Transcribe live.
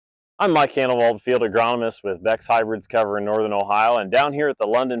I'm Mike Handelwald, field agronomist with Beck's Hybrids Cover in Northern Ohio, and down here at the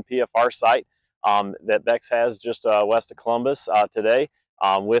London PFR site that Beck's has just west of Columbus today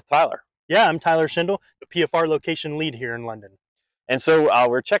with Tyler. Yeah, I'm Tyler Schindel, the PFR location lead here in London. And so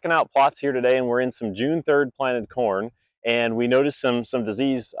we're checking out plots here today, and we're in some June 3rd planted corn, and we noticed some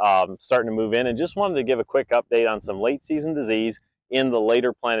disease starting to move in, and just wanted to give a quick update on some late season disease in the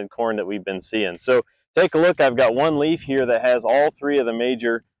later planted corn that we've been seeing. So take a look. I've got one leaf here that has all three of the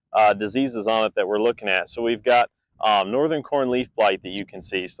major diseases on it that we're looking at. So we've got northern corn leaf blight that you can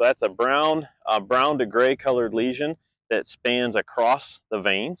see. So that's a brown to gray colored lesion that spans across the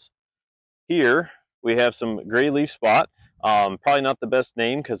veins. Here we have some gray leaf spot. Probably not the best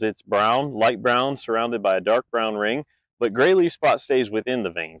name because it's brown, light brown, surrounded by a dark brown ring, but gray leaf spot stays within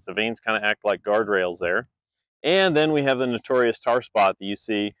the veins. The veins kind of act like guardrails there. And then we have the notorious tar spot that you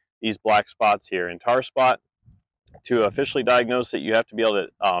see, these black spots here. And tar spot, to officially diagnose it, you have to be able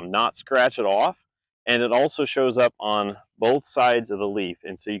to not scratch it off. And it also shows up on both sides of the leaf.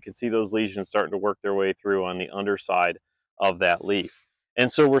 And so you can see those lesions starting to work their way through on the underside of that leaf.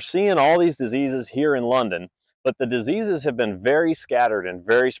 And so we're seeing all these diseases here in London, but the diseases have been very scattered and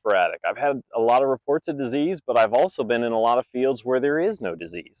very sporadic. I've had a lot of reports of disease, but I've also been in a lot of fields where there is no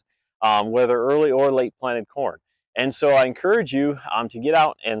disease, whether early or late planted corn. And so I encourage you to get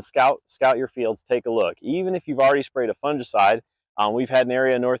out and scout your fields, take a look. Even if you've already sprayed a fungicide, we've had an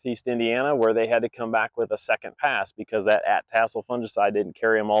area in northeast Indiana where they had to come back with a second pass because that tassel fungicide didn't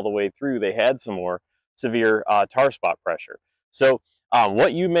carry them all the way through. They had some more severe tar spot pressure. So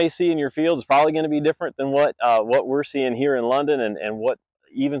what you may see in your field is probably going to be different than what we're seeing here in London and what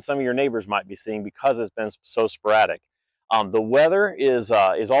even some of your neighbors might be seeing because it's been so sporadic. The weather is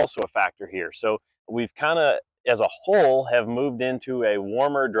also a factor here. So we've kind of, as a whole, have moved into a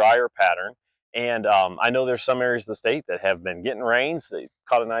warmer, drier pattern. And I know there's some areas of the state that have been getting rains. They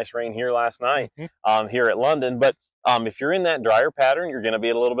caught a nice rain here last night here at London. But if you're in that drier pattern, you're going to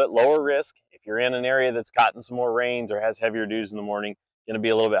be at a little bit lower risk. If you're in an area that's gotten some more rains or has heavier dews in the morning, going to be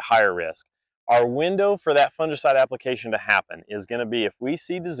a little bit higher risk. Our window for that fungicide application to happen is going to be if we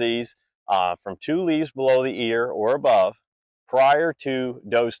see disease from 2 leaves below the ear or above prior to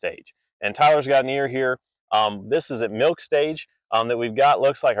dough stage. And Tyler's got an ear here. This is at milk stage that we've got.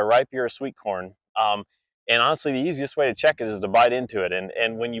 Looks like a ripe ear of sweet corn. And honestly, the easiest way to check it is to bite into it.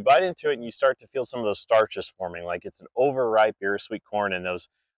 And when you bite into it and you start to feel some of those starches forming, like it's an overripe ear of sweet corn, and those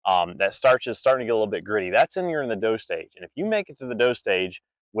that starch is starting to get a little bit gritty, that's you're in the dough stage. And if you make it to the dough stage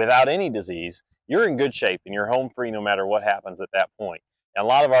without any disease, you're in good shape and you're home free no matter what happens at that point. And a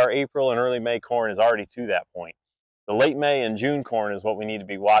lot of our April and early May corn is already to that point. The late May and June corn is what we need to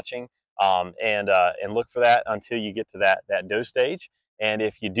be watching. And look for that until you get to that dough stage. And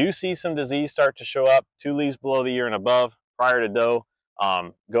if you do see some disease start to show up 2 leaves below the ear and above prior to dough,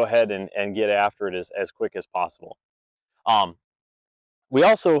 go ahead and get after it as quick as possible. We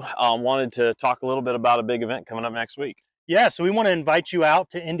also wanted to talk a little bit about a big event coming up next week. Yeah, so we want to invite you out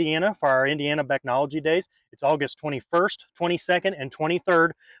to Indiana for our Indiana Becknology Days. It's August 21st, 22nd, and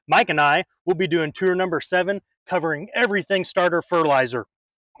 23rd. Mike and I will be doing tour number 7, covering everything starter fertilizer.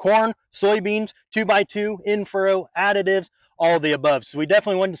 Corn, soybeans, 2x2, in-furrow, additives, all of the above. So we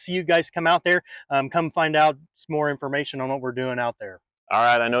definitely want to see you guys come out there, come find out some more information on what we're doing out there. All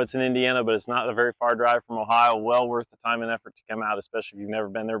right, I know it's in Indiana, but it's not a very far drive from Ohio. Well worth the time and effort to come out, especially if you've never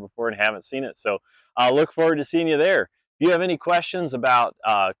been there before and haven't seen it. So I look forward to seeing you there. If you have any questions about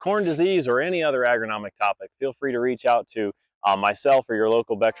corn disease or any other agronomic topic, feel free to reach out to myself or your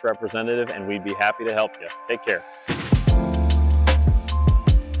local Beck's representative, and we'd be happy to help you. Take care.